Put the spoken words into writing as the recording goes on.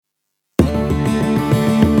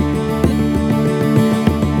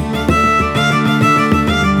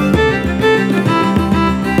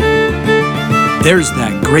There's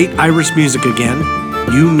that great Irish music again.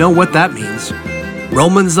 You know what that means.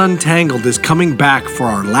 Romans Untangled is coming back for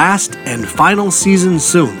our last and final season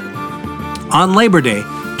soon. On Labor Day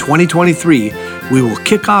 2023, we will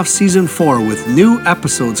kick off Season 4 with new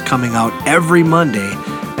episodes coming out every Monday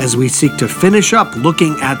as we seek to finish up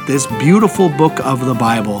looking at this beautiful book of the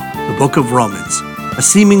Bible, the book of Romans, a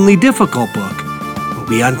seemingly difficult book, but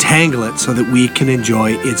we untangle it so that we can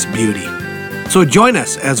enjoy its beauty. So join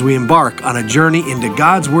us as we embark on a journey into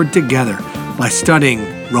God's Word together by studying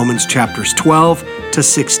Romans chapters 12 to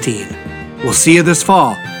 16. We'll see you this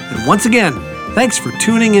fall, and once again, thanks for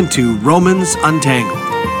tuning into Romans Untangled.